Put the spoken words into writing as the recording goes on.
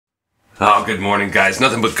Oh, good morning, guys.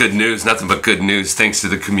 Nothing but good news, nothing but good news. Thanks to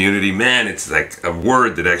the community. Man, it's like a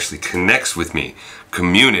word that actually connects with me.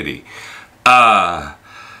 Community.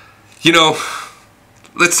 You know,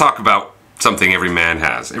 let's talk about something every man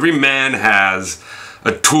has. Every man has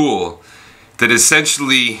a tool that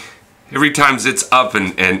essentially, every time it's up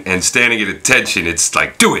and standing at attention, it's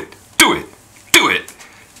like, do it, do it, do it.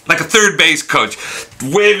 Like a third base coach,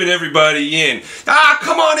 waving everybody in. Ah,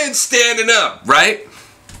 come on in, standing up, right?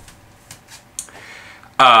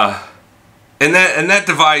 And that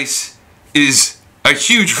device is a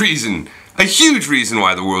huge reason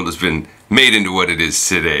why the world has been made into what it is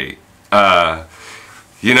today.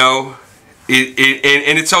 You know,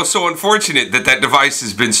 and it's also unfortunate that device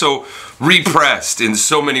has been so repressed in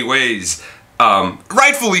so many ways,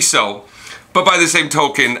 rightfully so. But by the same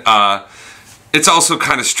token, it's also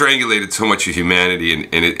kind of strangulated so much of humanity, and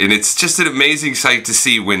it's just an amazing sight to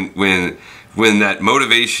see when that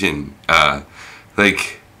motivation,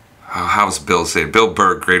 like, how's Bill say? Bill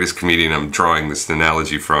Burr, greatest comedian I'm drawing this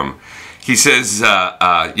analogy from. He says,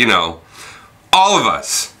 you know, all of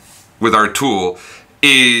us with our tool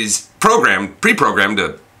is pre-programmed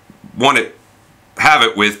to want to have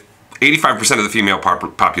it with 85% of the female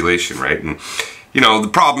population, right? And, you know, the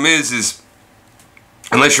problem is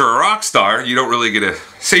unless you're a rock star, you don't really get to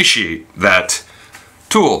satiate that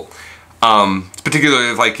tool.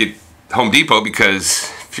 Particularly like at Home Depot, because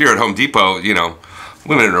if you're at Home Depot, you know,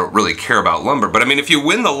 women don't really care about lumber. But I mean, if you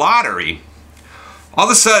win the lottery, all of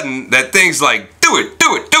a sudden that thing's like, do it,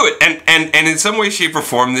 do it, do it. And in some way, shape, or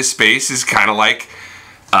form, this space is kind of like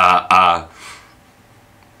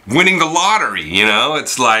winning the lottery, you know?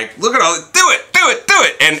 It's like, look at all it, do it, do it, do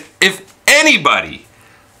it. And if anybody,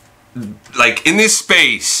 like, in this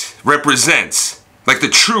space represents, like, the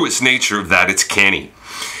truest nature of that, it's Kenny.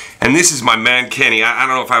 And this is my man, Kenny. I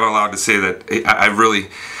don't know if I'm allowed to say that I really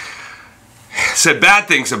said bad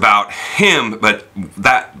things about him, but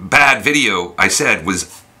that bad video I said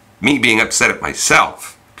was me being upset at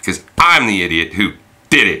myself because I'm the idiot who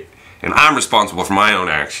did it and I'm responsible for my own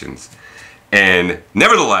actions. And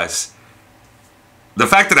nevertheless, the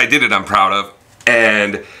fact that I did it, I'm proud of.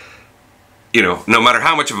 And, you know, no matter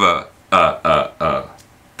how much of a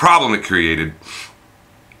problem it created,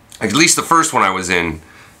 at least the first one I was in,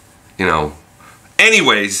 you know,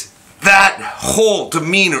 anyways, that whole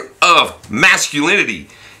demeanor of masculinity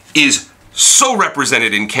is so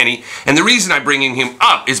represented in Kenny. And the reason I'm bringing him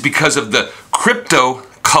up is because of the crypto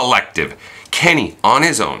collective. Kenny, on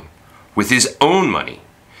his own, with his own money,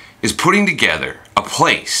 is putting together a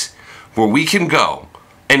place where we can go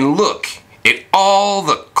and look at all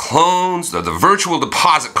the clones, the virtual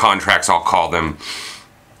deposit contracts, I'll call them,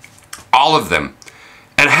 all of them,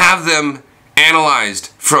 and have them analyzed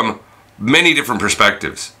from many different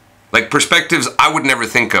perspectives. Like perspectives I would never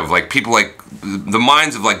think of. Like people like the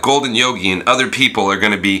minds of like Golden Yogi and other people are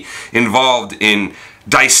going to be involved in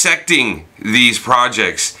dissecting these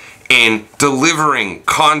projects and delivering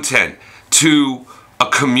content to a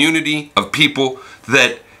community of people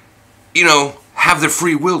that, you know, have the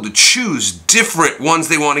free will to choose different ones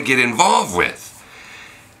they want to get involved with.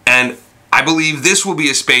 And I believe this will be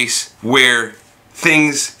a space where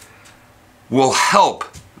things will help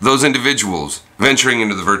those individuals venturing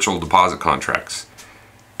into the virtual deposit contracts.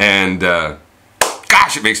 And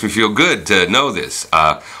gosh, it makes me feel good to know this.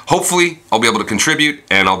 Hopefully I'll be able to contribute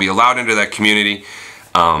and I'll be allowed into that community.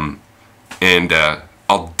 And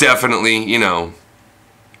I'll definitely, you know,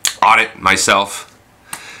 audit myself.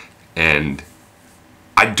 And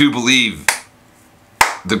I do believe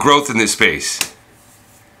the growth in this space,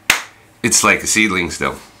 it's like a seedling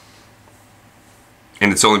still.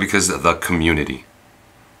 And it's only because of the community.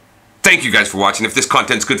 Thank you guys for watching. If this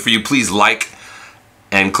content's good for you, please like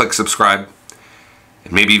and click subscribe.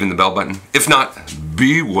 And maybe even the bell button. If not,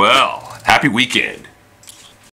 be well. Happy weekend.